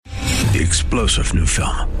The explosive new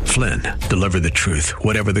film, Flynn, deliver the truth,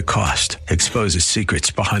 whatever the cost, exposes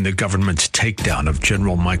secrets behind the government's takedown of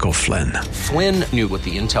General Michael Flynn. Flynn knew what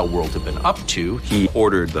the intel world had been up to. He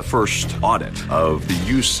ordered the first audit of the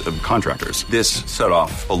use of contractors. This set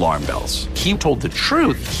off alarm bells. He told the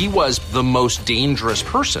truth. He was the most dangerous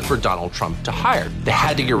person for Donald Trump to hire. They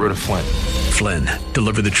had to get rid of Flynn. Flynn,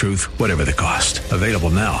 deliver the truth, whatever the cost. Available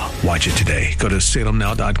now. Watch it today. Go to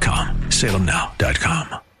salemnow.com.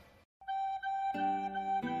 salemnow.com.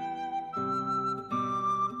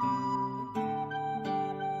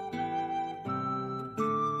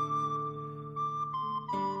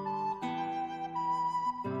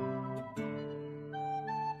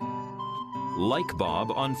 Like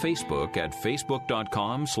Bob on Facebook at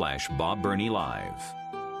facebook.com/Bob Burney Live.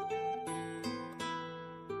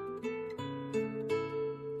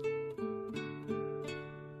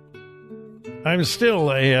 I'm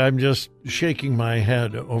just shaking my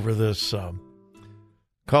head over this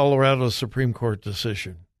Colorado Supreme Court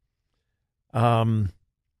decision.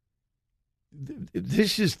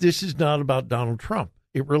 This is not about Donald Trump.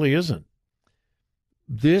 It really isn't.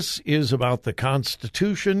 This is about the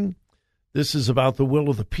Constitution. This is about the will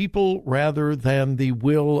of the people rather than the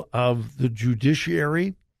will of the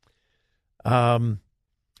judiciary.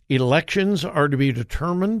 Elections are to be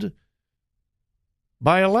determined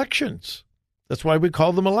by elections. That's why we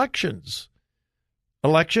call them elections.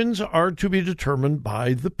 Elections are to be determined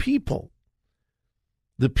by the people.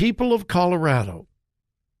 The people of Colorado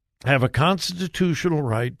have a constitutional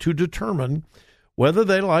right to determine whether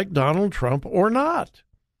they like Donald Trump or not.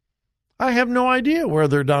 I have no idea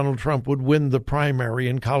whether Donald Trump would win the primary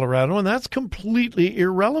in Colorado, and that's completely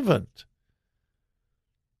irrelevant.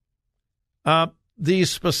 The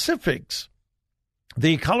specifics,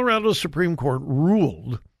 the Colorado Supreme Court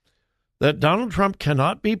ruled that Donald Trump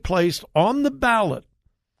cannot be placed on the ballot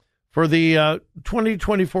for the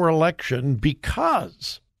 2024 election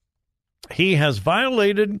because he has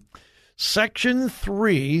violated Section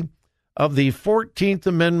 3 of the 14th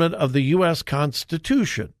Amendment of the U.S.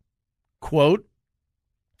 Constitution, quote,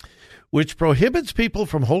 which prohibits people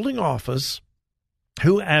from holding office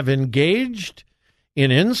who have engaged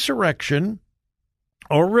in insurrection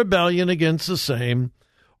or rebellion against the same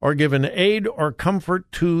or given aid or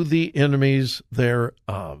comfort to the enemies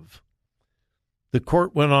thereof. The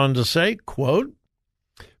court went on to say, quote,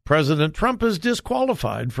 President Trump is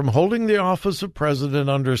disqualified from holding the office of president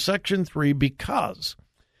under Section 3 because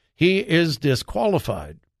he is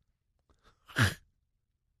disqualified.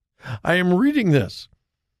 I am reading this.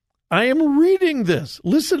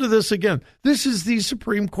 Listen to this again. This is the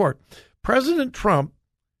Supreme Court. President Trump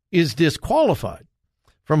is disqualified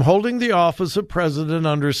from holding the office of president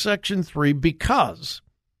under Section 3 because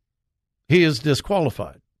he is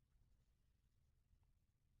disqualified.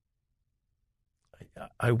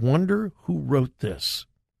 I wonder who wrote this.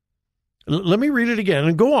 Let me read it again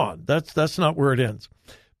and go on. That's not where it ends.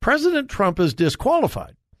 President Trump is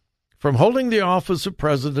disqualified from holding the office of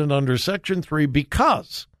president under Section 3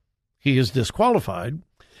 because he is disqualified.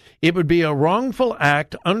 It would be a wrongful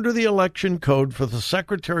act under the election code for the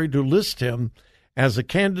secretary to list him as a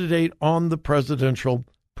candidate on the presidential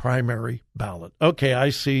primary ballot. Okay, I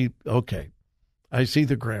see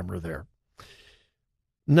the grammar there.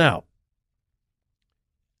 Now,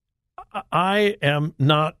 I am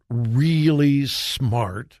not really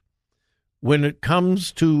smart when it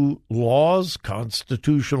comes to laws,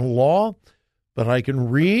 constitutional law, but I can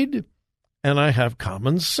read and I have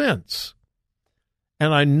common sense.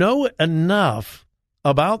 And I know enough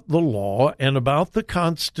about the law and about the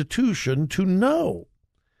Constitution to know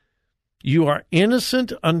you are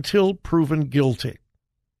innocent until proven guilty.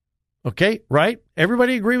 Okay, right?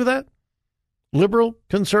 Everybody agree with that? Liberal,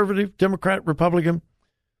 conservative, Democrat, Republican.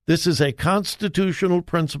 This is a constitutional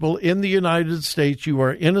principle in the United States. You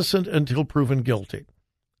are innocent until proven guilty.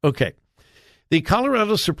 Okay. The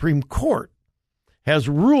Colorado Supreme Court has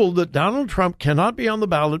ruled that Donald Trump cannot be on the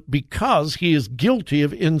ballot because he is guilty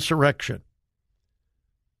of insurrection.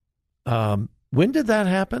 When did that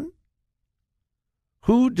happen?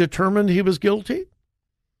 Who determined he was guilty?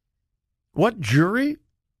 What jury?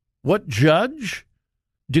 What judge?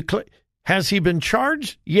 Has he been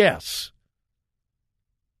charged? Yes.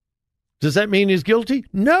 Does that mean he's guilty?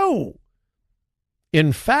 No.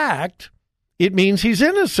 In fact, it means he's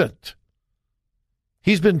innocent.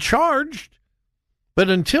 He's been charged, but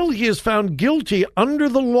until he is found guilty under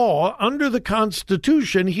the law, under the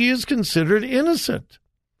Constitution, he is considered innocent.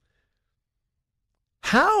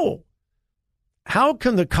 How? How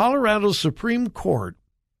can the Colorado Supreme Court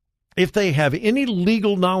if they have any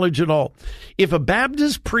legal knowledge at all. If a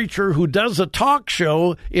Baptist preacher who does a talk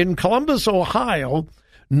show in Columbus, Ohio,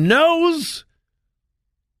 knows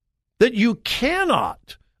that you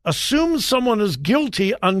cannot assume someone is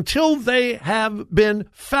guilty until they have been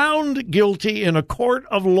found guilty in a court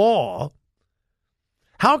of law,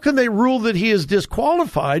 how can they rule that he is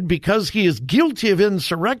disqualified because he is guilty of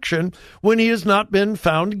insurrection when he has not been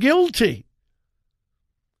found guilty?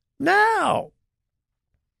 Now,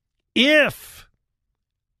 if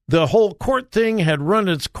the whole court thing had run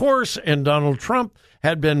its course and Donald Trump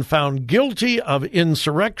had been found guilty of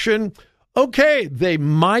insurrection, okay, they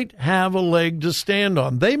might have a leg to stand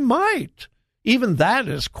on. They might. Even that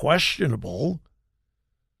is questionable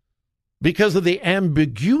because of the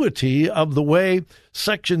ambiguity of the way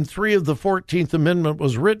Section 3 of the 14th Amendment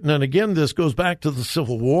was written. And again, this goes back to the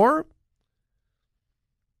Civil War.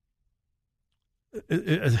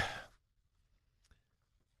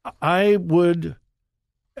 I would,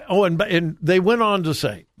 and they went on to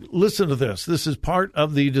say, listen to this. This is part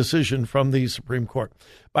of the decision from the Supreme Court.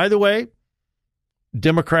 By the way,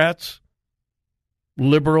 Democrats,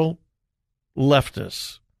 liberal,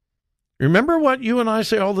 leftists. Remember what you and I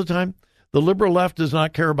say all the time? The liberal left does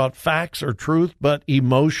not care about facts or truth, but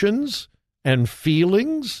emotions and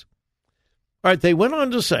feelings. All right, they went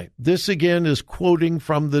on to say, this again is quoting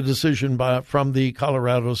from the decision from the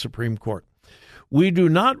Colorado Supreme Court. We do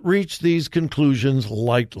not reach these conclusions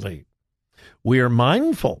lightly. We are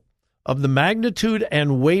mindful of the magnitude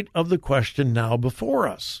and weight of the question now before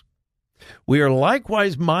us. We are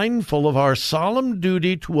likewise mindful of our solemn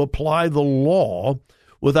duty to apply the law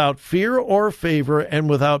without fear or favor and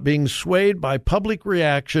without being swayed by public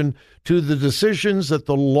reaction to the decisions that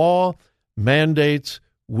the law mandates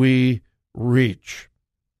we reach.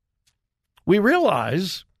 We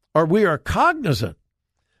realize, or we are cognizant,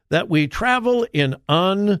 that we travel in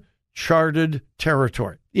uncharted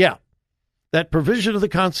territory. Yeah, that provision of the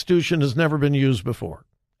Constitution has never been used before,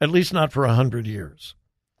 at least not for 100 years.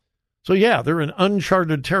 So yeah, they're in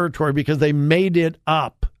uncharted territory because they made it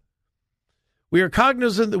up. We are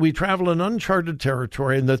cognizant that we travel in uncharted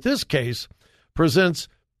territory and that this case presents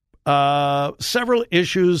several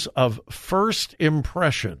issues of first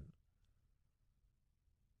impression.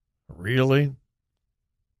 Really?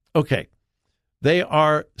 Okay. They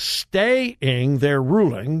are staying their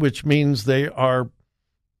ruling, which means they are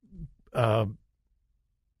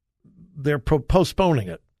they're postponing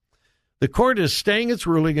it. The court is staying its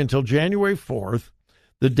ruling until January 4th,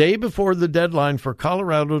 the day before the deadline for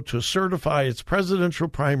Colorado to certify its presidential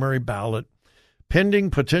primary ballot,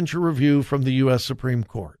 pending potential review from the U.S. Supreme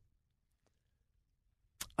Court.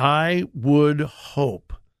 I would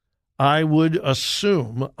hope, I would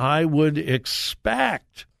assume, I would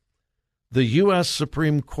expect the U.S.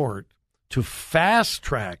 Supreme Court to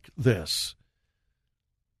fast-track this.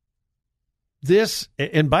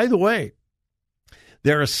 And by the way,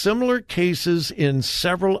 there are similar cases in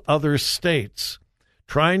several other states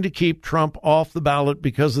trying to keep Trump off the ballot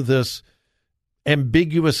because of this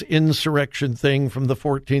ambiguous insurrection thing from the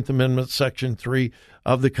 14th Amendment, Section 3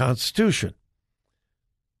 of the Constitution.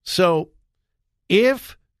 So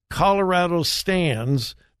if Colorado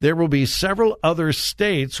stands, there will be several other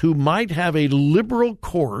states who might have a liberal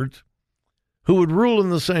court who would rule in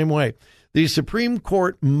the same way. The Supreme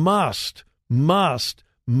Court must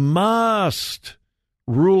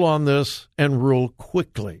rule on this and rule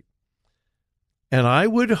quickly. And I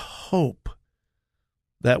would hope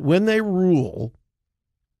that when they rule,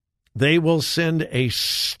 they will send a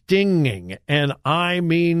stinging, and I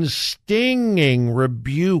mean stinging,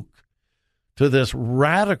 rebuke to this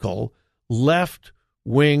radical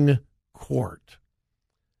left-wing court.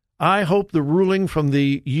 I hope the ruling from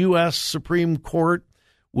the U.S. Supreme Court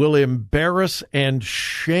will embarrass and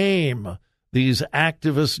shame these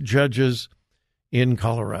activist judges in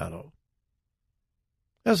Colorado.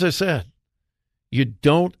 As I said, you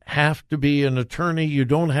don't have to be an attorney. You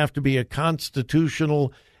don't have to be a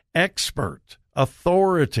constitutional expert,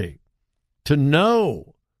 authority, to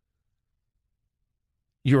know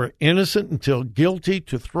you're innocent until guilty.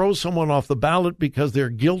 To throw someone off the ballot because they're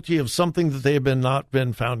guilty of something that they have not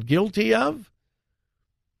been found guilty of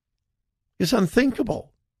is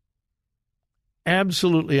unthinkable.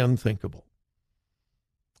 Absolutely unthinkable.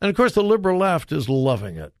 And, of course, the liberal left is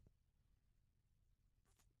loving it.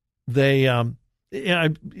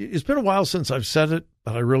 It's been a while since I've said it,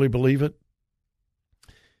 but I really believe it.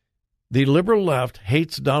 The liberal left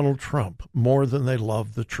hates Donald Trump more than they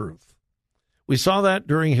love the truth. We saw that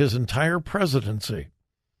during his entire presidency.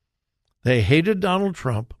 They hated Donald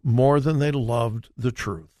Trump more than they loved the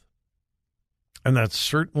truth. And that's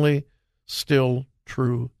certainly still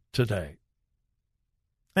true today.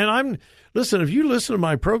 And listen, if you listen to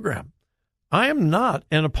my program, I am not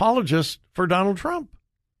an apologist for Donald Trump.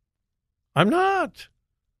 I'm not.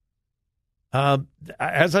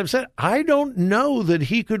 As I've said, I don't know that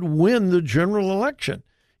he could win the general election.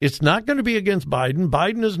 It's not going to be against Biden.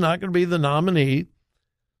 Biden is not going to be the nominee.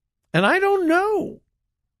 And I don't know.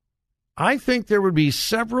 I think there would be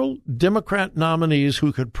several Democrat nominees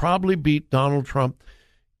who could probably beat Donald Trump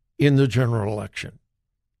in the general election.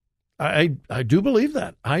 I do believe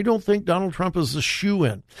that. I don't think Donald Trump is a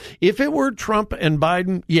shoo-in. If it were Trump and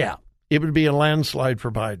Biden, yeah, it would be a landslide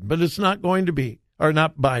for Biden. But it's not going to be. Or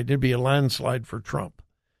not Biden. It'd be a landslide for Trump.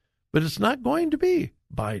 But it's not going to be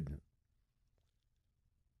Biden.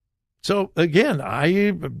 So, again,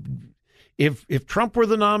 if Trump were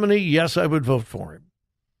the nominee, yes, I would vote for him.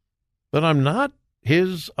 But I'm not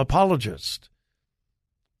his apologist.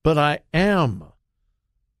 But I am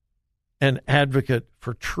an advocate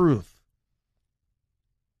for truth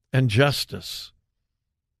and justice.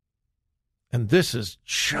 And this is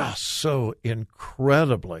just so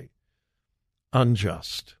incredibly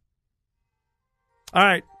unjust. All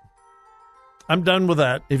right. I'm done with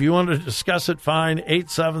that. If you want to discuss it, fine.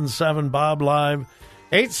 877-BOB-LIVE.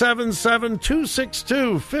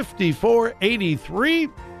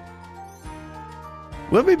 877-262-5483.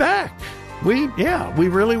 We'll be back. We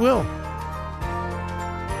really will.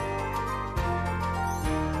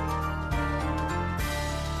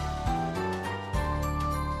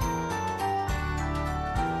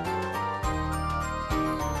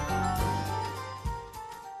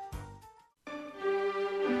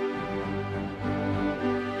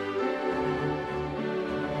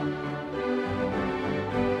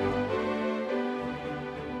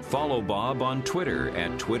 Follow Bob on Twitter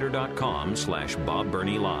at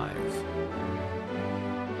twitter.com/BobBernieLive.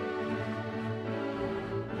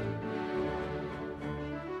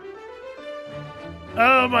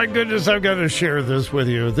 Oh, my goodness, I've got to share this with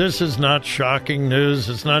you. This is not shocking news.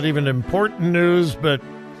 It's not even important news, but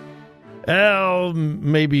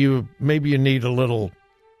maybe you need a little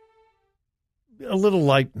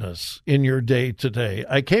lightness in your day today.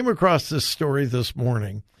 I came across this story this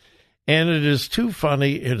morning, and it is too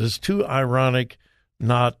funny, it is too ironic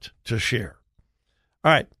not to share.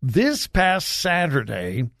 All right, this past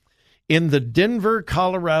Saturday in the Denver,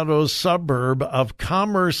 Colorado suburb of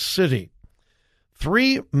Commerce City,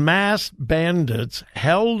 3 masked bandits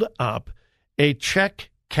held up a check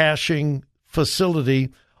cashing facility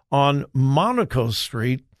on Monaco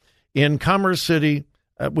Street in Commerce City,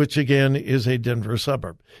 which again is a Denver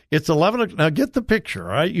suburb. It's 11. Now get the picture,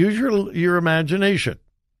 all right? Use your imagination.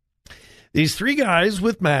 These 3 guys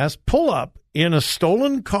with masks pull up in a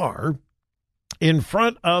stolen car in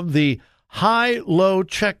front of the high-low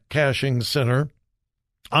check cashing center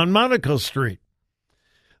on Monaco Street.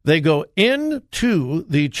 They go into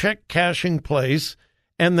the check cashing place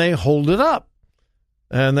and they hold it up.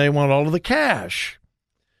 And they want all of the cash.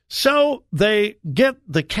 So they get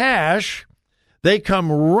the cash. They come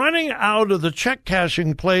running out of the check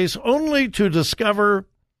cashing place only to discover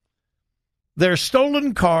their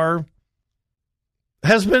stolen car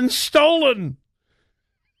has been stolen.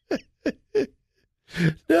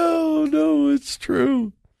 No, it's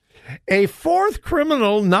true. A 4th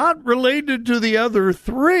criminal not related to the other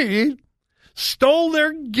 3 stole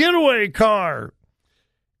their getaway car.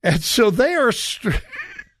 And so they are...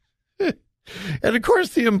 And, of course,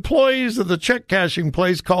 the employees of the check cashing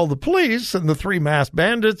place called the police, and the 3 masked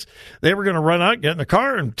bandits, they were going to run out, get in the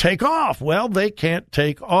car, and take off. Well, they can't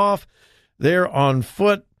take off. They're on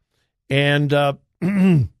foot, and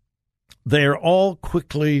they're all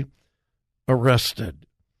quickly arrested.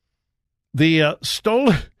 The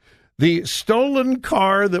stolen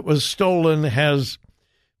car that was stolen has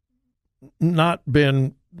not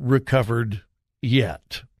been recovered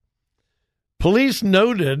yet. Police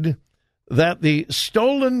noted that the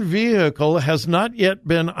stolen vehicle has not yet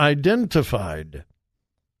been identified.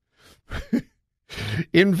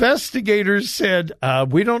 Investigators said,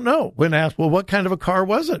 we don't know. When asked, well, what kind of a car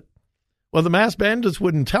was it? Well, the masked bandits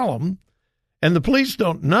wouldn't tell them, and the police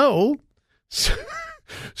don't know. So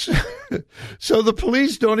the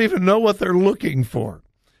police don't even know what they're looking for.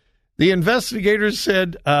 The investigators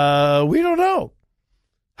said, we don't know.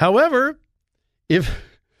 However, if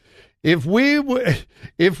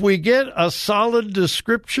we get a solid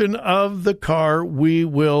description of the car, we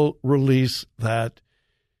will release that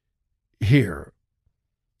here.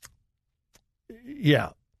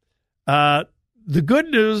 Yeah. The good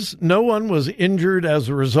news, no one was injured as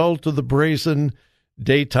a result of the brazen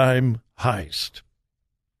daytime heist.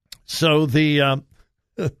 So the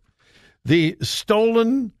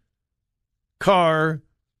stolen car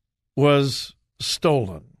was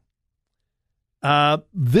stolen.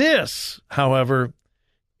 This, however,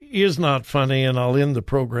 is not funny, and I'll end the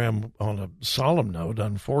program on a solemn note,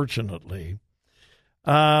 unfortunately.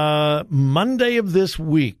 Monday of this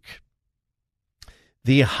week,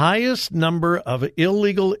 the highest number of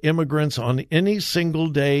illegal immigrants on any single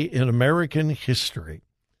day in American history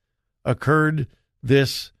occurred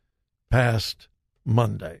this past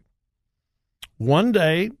Monday. One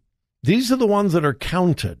day, these are the ones that are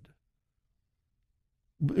counted.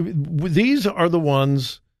 These are the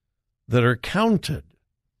ones that are counted.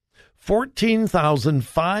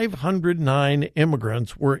 14,509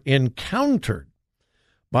 immigrants were encountered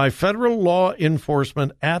by federal law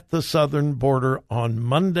enforcement at the southern border on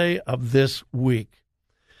Monday of this week.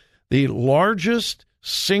 The largest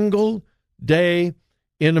single day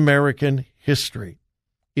in American history.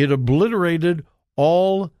 It obliterated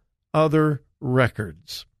all other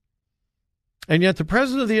records. And yet the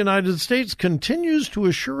President of the United States continues to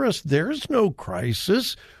assure us there's no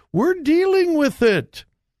crisis. We're dealing with it.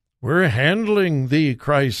 We're handling the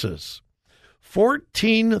crisis.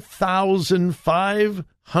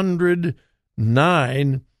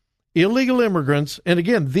 14,509 illegal immigrants. And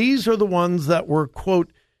again, these are the ones that were,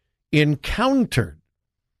 quote, encountered.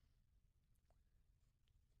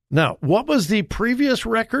 Now, what was the previous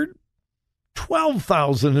record?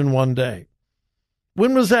 12,000 in one day.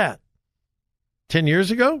 When was that? 10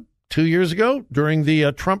 years ago? 2 years ago? During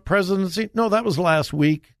the Trump presidency? No, that was last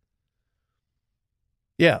week.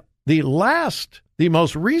 Yeah, the most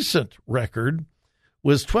recent record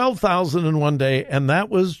was 12,000 in one day, and that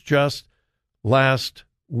was just last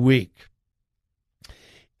week.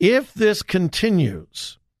 If this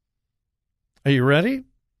continues, are you ready?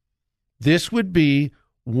 This would be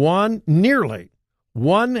nearly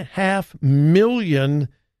 1.5 million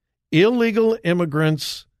illegal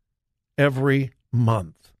immigrants every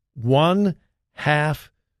month.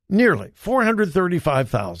 Nearly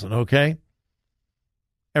 435,000, okay?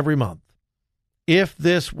 Every month. If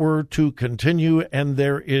this were to continue, and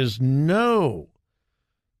there is no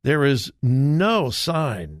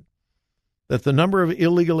sign that the number of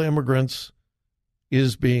illegal immigrants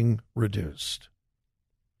is being reduced.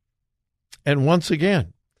 And once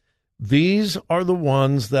again, these are the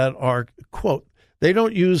ones that are, quote, they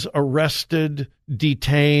don't use arrested,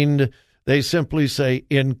 detained. They simply say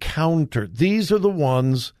encountered. These are the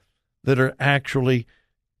ones that are actually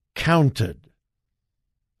counted.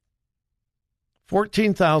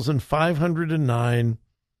 14,509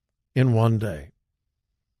 in one day.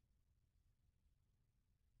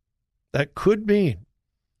 That could mean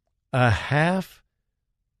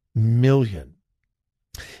 500,000.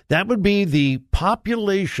 That would be the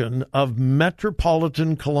population of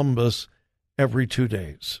metropolitan Columbus every 2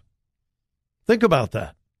 days. Think about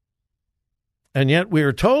that. And yet we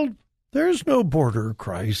are told there's no border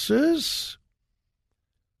crisis.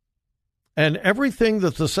 And everything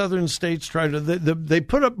that the southern states try to, they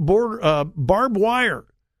put up barbed wire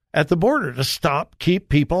at the border to keep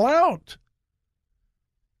people out.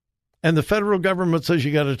 And the federal government says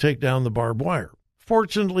you got to take down the barbed wire.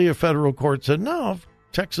 Fortunately, a federal court said, no,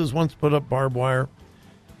 Texas once put up barbed wire.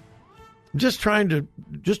 Just trying to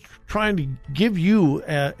give you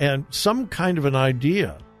some kind of an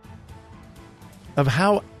idea of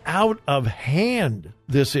how out of hand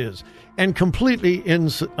this is and completely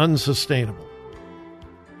unsustainable.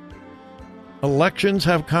 Elections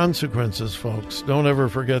have consequences, folks. Don't ever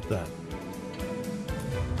forget that.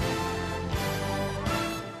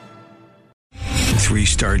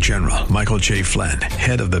 Three-star General Michael J. Flynn,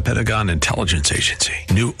 head of the Pentagon Intelligence Agency,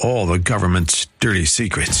 knew all the government's dirty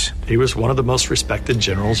secrets. He was one of the most respected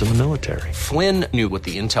generals in the military. Flynn knew what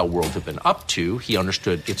the intel world had been up to. He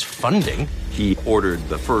understood its funding. He ordered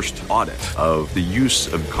the first audit of the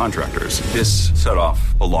use of contractors. This set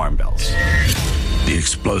off alarm bells. The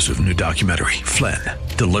explosive new documentary, Flynn,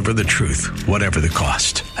 Deliver the Truth, Whatever the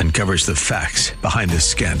Cost, uncovers the facts behind this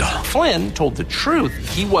scandal. Flynn told the truth.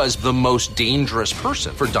 He was the most dangerous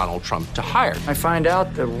person for Donald Trump to hire. I find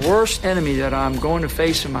out the worst enemy that I'm going to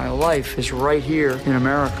face in my life is right here in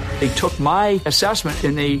America. They took my assessment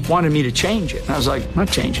and they wanted me to change it. And I was like, I'm not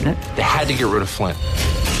changing it. They had to get rid of Flynn.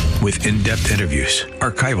 With in-depth interviews,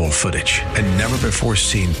 archival footage, and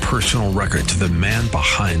never-before-seen personal records of the man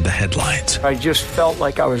behind the headlines. I just felt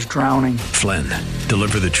like I was drowning. Flynn,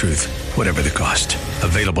 Deliver the Truth, Whatever the Cost.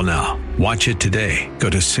 Available now. Watch it today.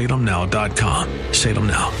 Go to salemnow.com.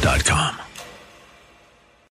 salemnow.com.